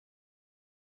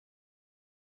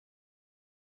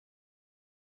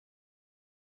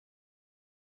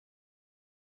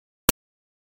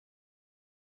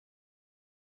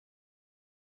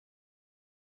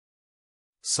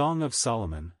Song of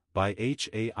Solomon, by H.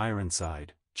 A.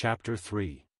 Ironside, Chapter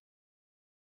 3.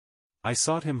 I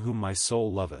sought him whom my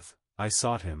soul loveth, I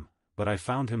sought him, but I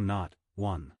found him not.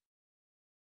 1.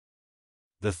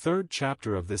 The third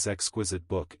chapter of this exquisite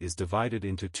book is divided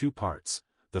into two parts.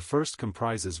 The first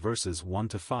comprises verses 1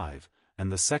 to 5,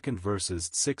 and the second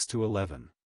verses 6 to 11.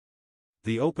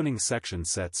 The opening section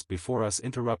sets before us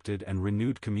interrupted and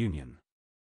renewed communion.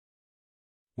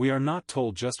 We are not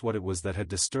told just what it was that had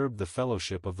disturbed the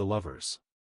fellowship of the lovers.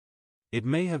 It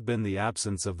may have been the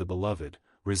absence of the beloved,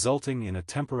 resulting in a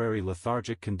temporary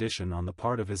lethargic condition on the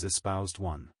part of his espoused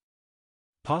one.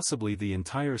 Possibly the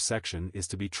entire section is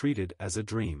to be treated as a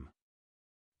dream.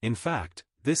 In fact,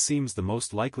 this seems the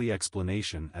most likely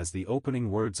explanation, as the opening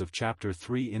words of chapter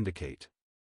 3 indicate.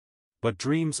 But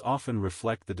dreams often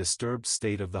reflect the disturbed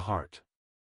state of the heart.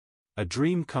 A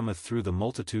dream cometh through the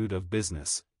multitude of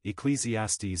business,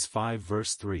 Ecclesiastes 5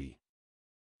 verse 3.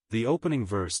 The opening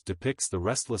verse depicts the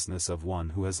restlessness of one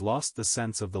who has lost the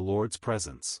sense of the Lord's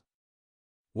presence.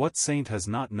 What saint has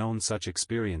not known such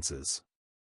experiences?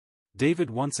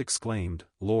 David once exclaimed,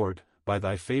 "Lord, by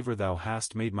thy favor thou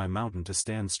hast made my mountain to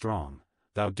stand strong,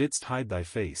 thou didst hide thy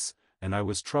face, and I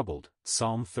was troubled."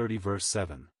 Psalm 30 verse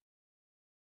 7.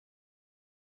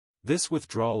 This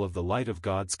withdrawal of the light of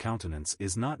God's countenance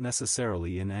is not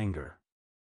necessarily in anger.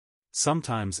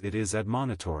 Sometimes it is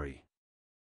admonitory.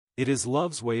 It is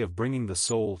love's way of bringing the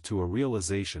soul to a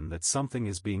realization that something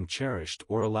is being cherished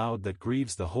or allowed that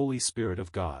grieves the Holy Spirit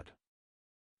of God.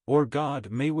 Or God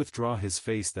may withdraw his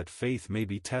face that faith may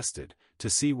be tested, to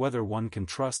see whether one can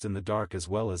trust in the dark as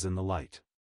well as in the light.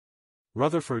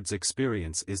 Rutherford's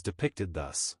experience is depicted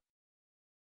thus.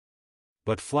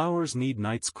 But flowers need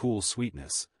night's cool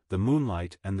sweetness, the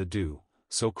moonlight and the dew,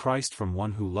 so Christ from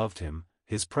one who loved him,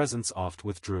 his presence oft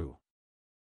withdrew.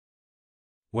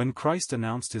 When Christ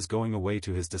announced his going away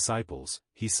to his disciples,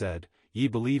 he said, "Ye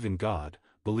believe in God,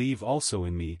 believe also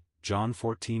in me." John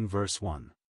 14 verse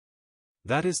 1.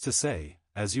 That is to say,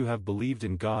 as you have believed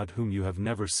in God whom you have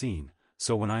never seen,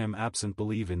 so when I am absent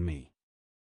believe in me.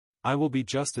 I will be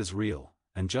just as real,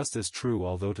 and just as true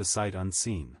although to sight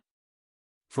unseen.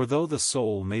 For though the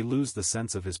soul may lose the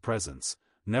sense of his presence,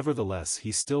 nevertheless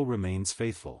he still remains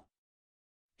faithful.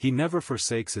 He never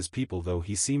forsakes his people though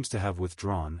he seems to have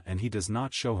withdrawn and he does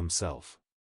not show himself.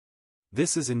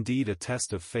 This is indeed a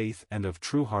test of faith and of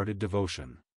true-hearted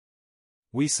devotion.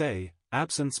 We say,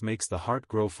 absence makes the heart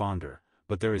grow fonder,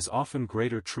 but there is often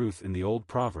greater truth in the old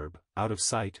proverb, out of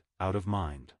sight, out of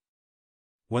mind.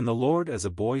 When the Lord as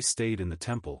a boy stayed in the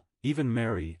temple, even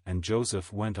Mary and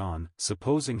Joseph went on,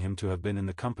 supposing him to have been in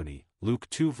the company. Luke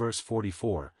 2 verse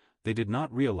 44, they did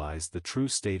not realize the true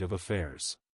state of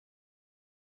affairs.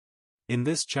 In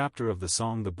this chapter of the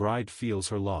song the bride feels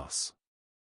her loss.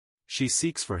 She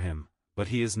seeks for him, but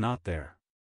he is not there.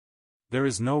 There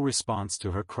is no response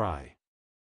to her cry.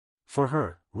 For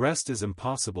her, rest is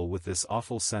impossible with this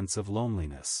awful sense of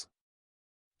loneliness.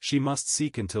 She must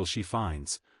seek until she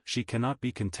finds, she cannot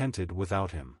be contented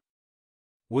without him.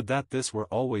 Would that this were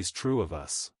always true of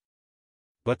us.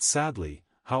 But sadly,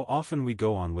 how often we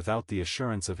go on without the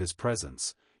assurance of his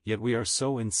presence, yet we are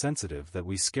so insensitive that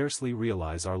we scarcely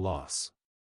realize our loss.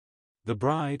 The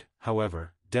bride,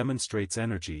 however, demonstrates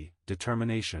energy,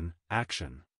 determination,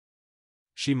 action.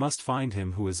 She must find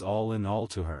him who is all in all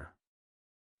to her.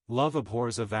 Love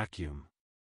abhors a vacuum.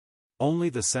 Only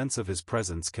the sense of his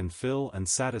presence can fill and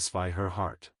satisfy her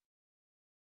heart.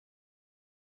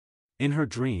 In her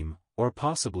dream, or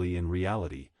possibly in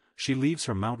reality, she leaves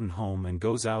her mountain home and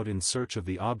goes out in search of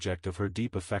the object of her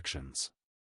deep affections.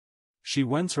 She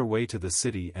wends her way to the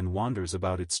city and wanders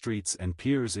about its streets and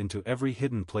peers into every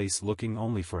hidden place looking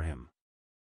only for him.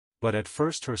 But at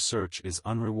first her search is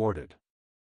unrewarded.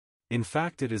 In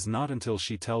fact, it is not until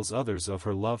she tells others of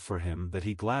her love for him that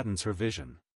he gladdens her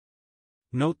vision.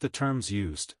 Note the terms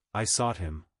used: I sought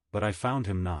him, but I found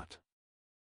him not.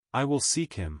 I will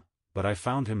seek him, but I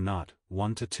found him not.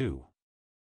 1-2.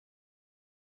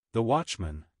 The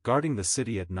watchmen, guarding the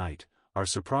city at night, are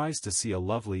surprised to see a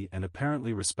lovely and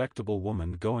apparently respectable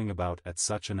woman going about at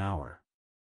such an hour.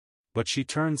 But she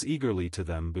turns eagerly to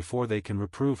them before they can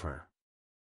reprove her.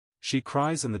 She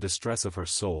cries in the distress of her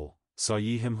soul, "Saw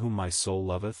ye him whom my soul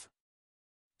loveth?"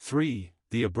 3.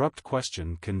 The abrupt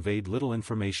question conveyed little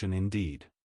information indeed.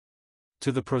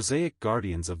 To the prosaic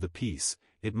guardians of the peace,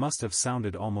 it must have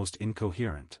sounded almost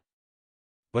incoherent.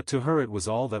 But to her it was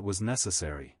all that was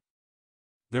necessary.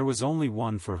 There was only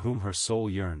one for whom her soul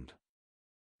yearned.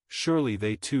 Surely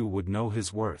they too would know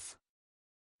his worth.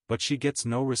 But she gets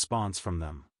no response from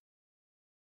them.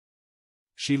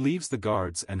 She leaves the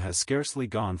guards and has scarcely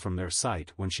gone from their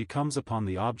sight when she comes upon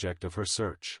the object of her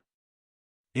search.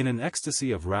 In an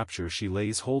ecstasy of rapture she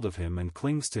lays hold of him and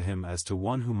clings to him as to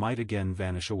one who might again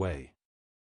vanish away.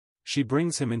 She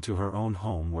brings him into her own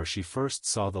home where she first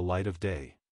saw the light of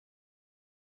day.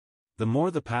 The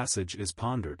more the passage is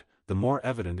pondered, the more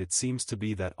evident it seems to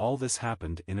be that all this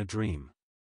happened in a dream.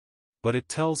 But it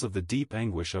tells of the deep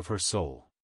anguish of her soul.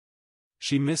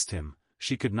 She missed him,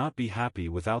 she could not be happy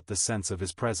without the sense of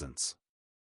his presence.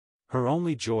 Her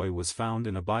only joy was found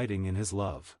in abiding in his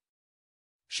love.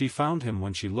 She found him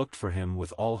when she looked for him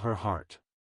with all her heart.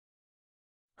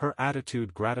 Her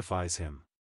attitude gratifies him.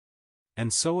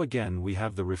 And so again we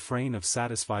have the refrain of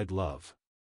satisfied love.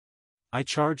 I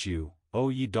charge you, O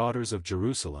ye daughters of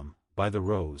Jerusalem, by the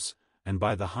roes, and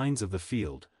by the hinds of the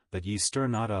field, that ye stir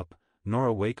not up, nor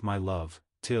awake my love,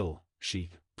 till,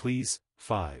 she, please.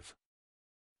 5.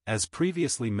 As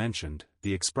previously mentioned,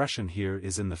 the expression here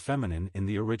is in the feminine in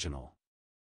the original.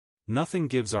 Nothing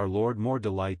gives our Lord more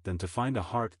delight than to find a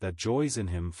heart that joys in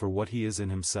him for what he is in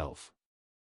himself.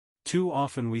 Too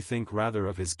often we think rather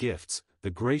of his gifts, the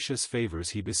gracious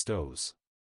favors he bestows.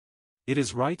 It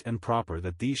is right and proper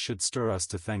that these should stir us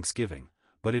to thanksgiving,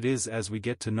 but it is as we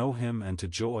get to know him and to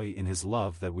joy in his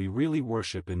love that we really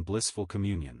worship in blissful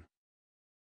communion.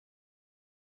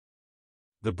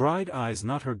 The bride eyes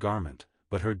not her garment,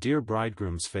 but her dear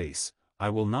bridegroom's face. I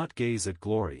will not gaze at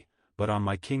glory, but on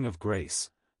my King of grace,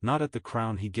 not at the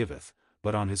crown he giveth,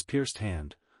 but on his pierced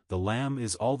hand. The Lamb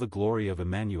is all the glory of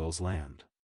Emmanuel's land.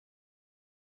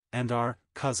 And our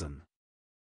cousin.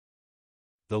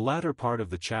 The latter part of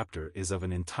the chapter is of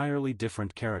an entirely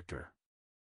different character.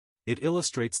 It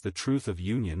illustrates the truth of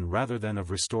union rather than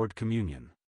of restored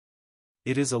communion.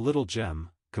 It is a little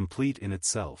gem, complete in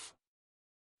itself.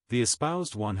 The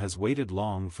espoused one has waited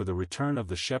long for the return of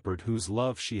the shepherd whose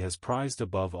love she has prized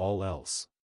above all else.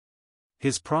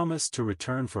 His promise to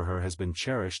return for her has been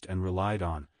cherished and relied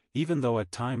on, even though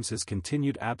at times his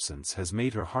continued absence has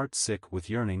made her heart sick with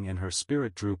yearning and her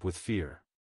spirit droop with fear.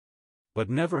 But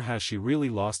never has she really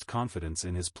lost confidence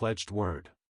in his pledged word.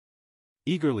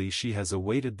 Eagerly she has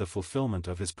awaited the fulfillment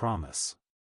of his promise.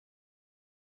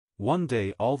 One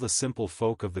day all the simple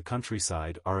folk of the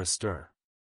countryside are astir.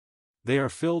 They are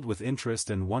filled with interest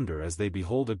and wonder as they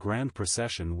behold a grand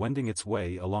procession wending its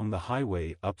way along the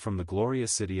highway up from the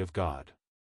glorious city of God.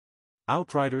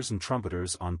 Outriders and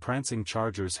trumpeters on prancing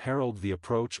chargers herald the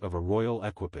approach of a royal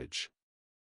equipage.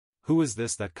 Who is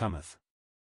this that cometh?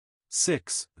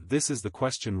 6. This is the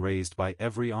question raised by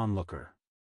every onlooker.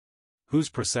 Whose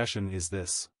procession is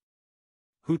this?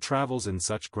 Who travels in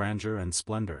such grandeur and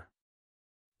splendor?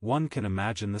 One can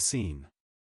imagine the scene.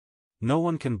 No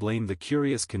one can blame the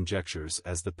curious conjectures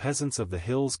as the peasants of the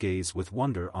hills gaze with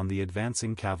wonder on the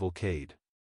advancing cavalcade.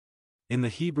 In the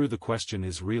Hebrew the question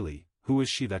is really, who is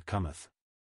she that cometh?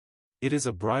 It is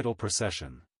a bridal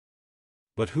procession.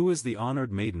 But who is the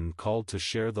honored maiden called to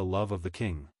share the love of the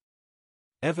king?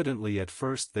 Evidently at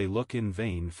first they look in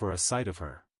vain for a sight of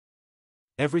her.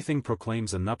 Everything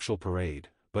proclaims a nuptial parade,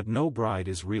 but no bride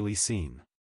is really seen.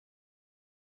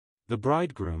 The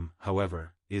bridegroom,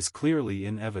 however, is clearly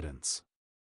in evidence.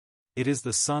 It is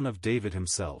the son of David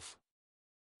himself.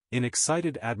 In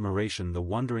excited admiration the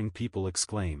wondering people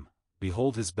exclaim,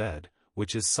 "Behold his bed,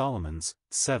 which is Solomon's."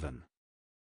 7.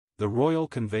 The royal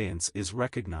conveyance is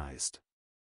recognized.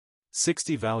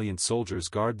 60 valiant soldiers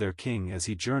guard their king as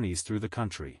he journeys through the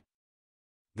country.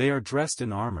 They are dressed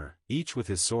in armor, each with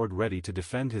his sword ready to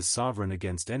defend his sovereign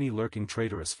against any lurking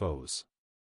traitorous foes.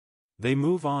 They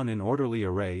move on in orderly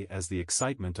array as the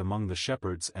excitement among the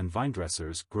shepherds and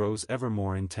vinedressers grows ever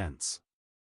more intense.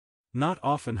 Not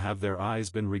often have their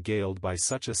eyes been regaled by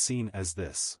such a scene as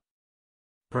this.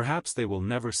 Perhaps they will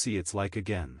never see its like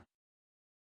again.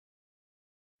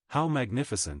 How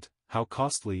magnificent, how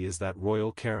costly is that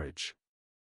royal carriage!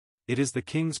 It is the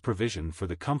king's provision for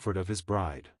the comfort of his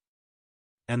bride.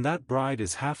 And that bride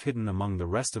is half hidden among the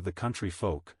rest of the country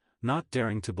folk, not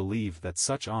daring to believe that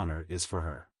such honor is for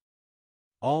her.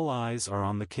 All eyes are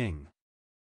on the king.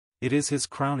 It is his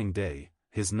crowning day,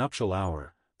 his nuptial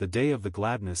hour, the day of the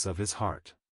gladness of his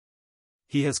heart.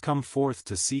 He has come forth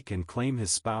to seek and claim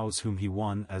his spouse whom he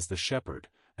won as the shepherd,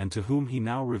 and to whom he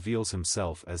now reveals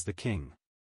himself as the king.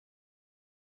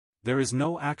 There is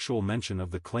no actual mention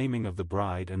of the claiming of the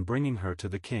bride and bringing her to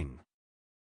the king.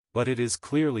 But it is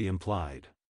clearly implied.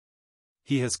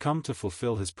 He has come to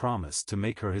fulfill his promise to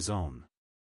make her his own.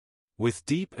 With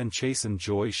deep and chastened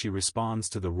joy she responds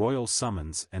to the royal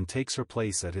summons and takes her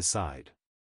place at his side.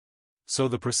 So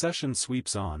the procession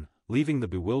sweeps on, leaving the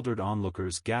bewildered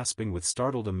onlookers gasping with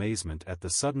startled amazement at the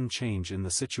sudden change in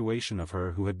the situation of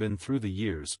her who had been through the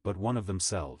years but one of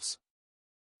themselves.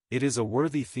 It is a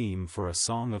worthy theme for a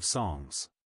song of songs.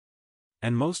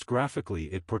 And most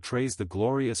graphically it portrays the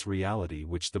glorious reality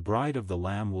which the bride of the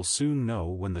Lamb will soon know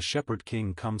when the Shepherd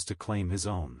King comes to claim his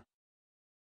own.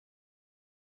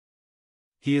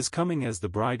 He is coming as the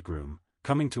bridegroom,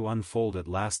 coming to unfold at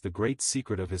last the great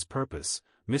secret of his purpose,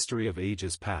 mystery of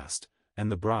ages past,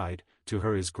 and the bride, to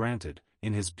her is granted,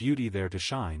 in his beauty there to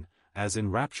shine, as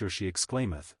in rapture she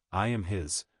exclaimeth, I am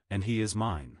his, and he is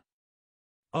mine.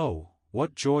 Oh,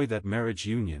 what joy that marriage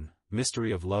union,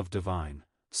 mystery of love divine,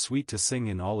 sweet to sing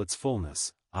in all its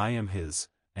fullness, I am his,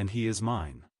 and he is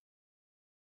mine.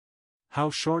 How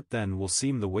short then will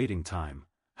seem the waiting time,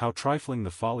 how trifling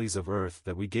the follies of earth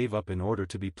that we gave up in order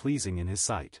to be pleasing in his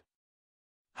sight.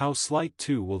 How slight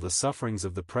too will the sufferings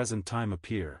of the present time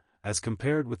appear, as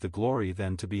compared with the glory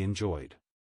then to be enjoyed.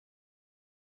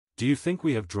 Do you think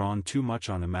we have drawn too much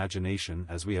on imagination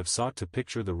as we have sought to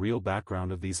picture the real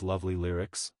background of these lovely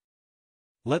lyrics?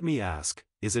 Let me ask,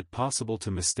 is it possible to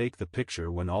mistake the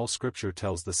picture when all Scripture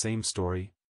tells the same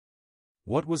story?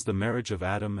 What was the marriage of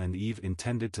Adam and Eve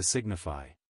intended to signify?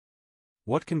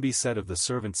 What can be said of the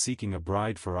servant seeking a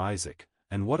bride for Isaac,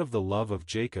 and what of the love of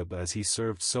Jacob as he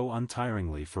served so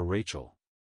untiringly for Rachel?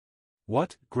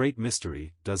 What great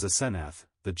mystery does Asenath,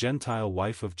 the Gentile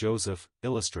wife of Joseph,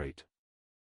 illustrate?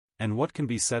 And what can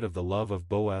be said of the love of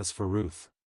Boaz for Ruth?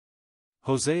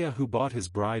 Hosea, who bought his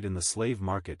bride in the slave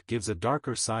market, gives a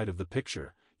darker side of the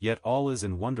picture, yet all is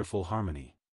in wonderful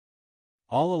harmony.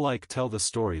 All alike tell the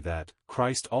story that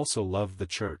Christ also loved the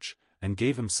church, and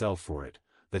gave himself for it,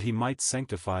 that he might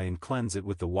sanctify and cleanse it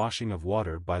with the washing of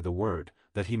water by the word,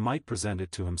 that he might present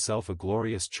it to himself a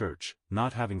glorious church,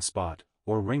 not having spot,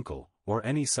 or wrinkle, or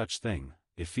any such thing.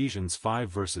 Ephesians 5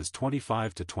 verses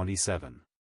 25 to 27.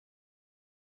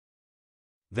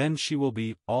 Then she will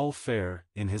be all fair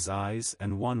in his eyes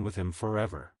and one with him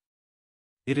forever.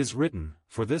 It is written,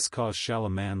 For this cause shall a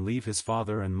man leave his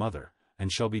father and mother,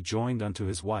 and shall be joined unto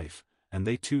his wife, and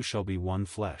they two shall be one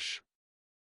flesh.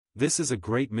 This is a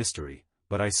great mystery,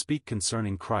 but I speak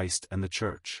concerning Christ and the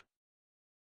church.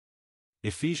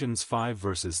 Ephesians 5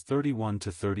 verses 31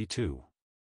 to 32.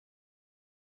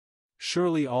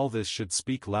 Surely all this should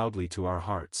speak loudly to our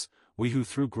hearts, we who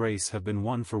through grace have been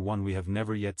won for one we have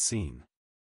never yet seen.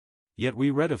 Yet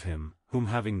we read of him, whom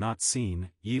having not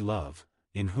seen, ye love,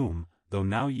 in whom, though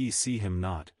now ye see him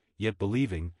not, yet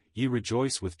believing, ye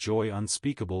rejoice with joy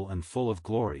unspeakable and full of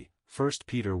glory. 1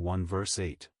 Peter 1 verse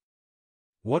 8.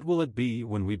 What will it be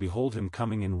when we behold him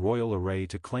coming in royal array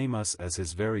to claim us as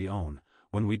his very own,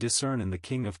 when we discern in the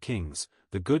King of Kings,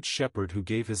 the good shepherd who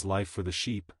gave his life for the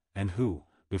sheep, and who,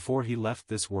 before he left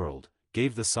this world,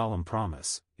 gave the solemn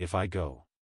promise, If I go,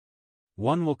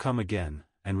 one will come again,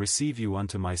 and receive you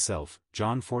unto myself.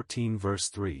 John 14 verse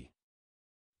 3.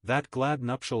 That glad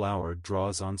nuptial hour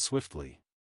draws on swiftly.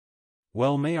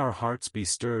 Well may our hearts be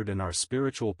stirred and our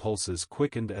spiritual pulses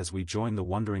quickened as we join the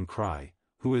wondering cry,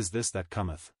 Who is this that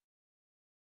cometh?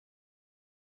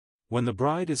 When the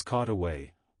bride is caught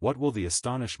away, what will the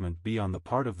astonishment be on the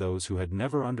part of those who had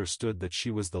never understood that she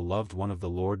was the loved one of the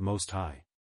Lord Most High?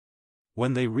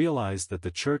 When they realize that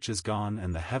the church is gone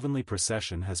and the heavenly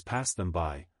procession has passed them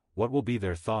by, what will be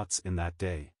their thoughts in that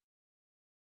day?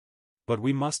 But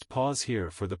we must pause here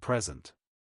for the present.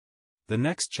 The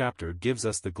next chapter gives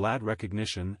us the glad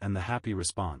recognition and the happy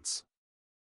response.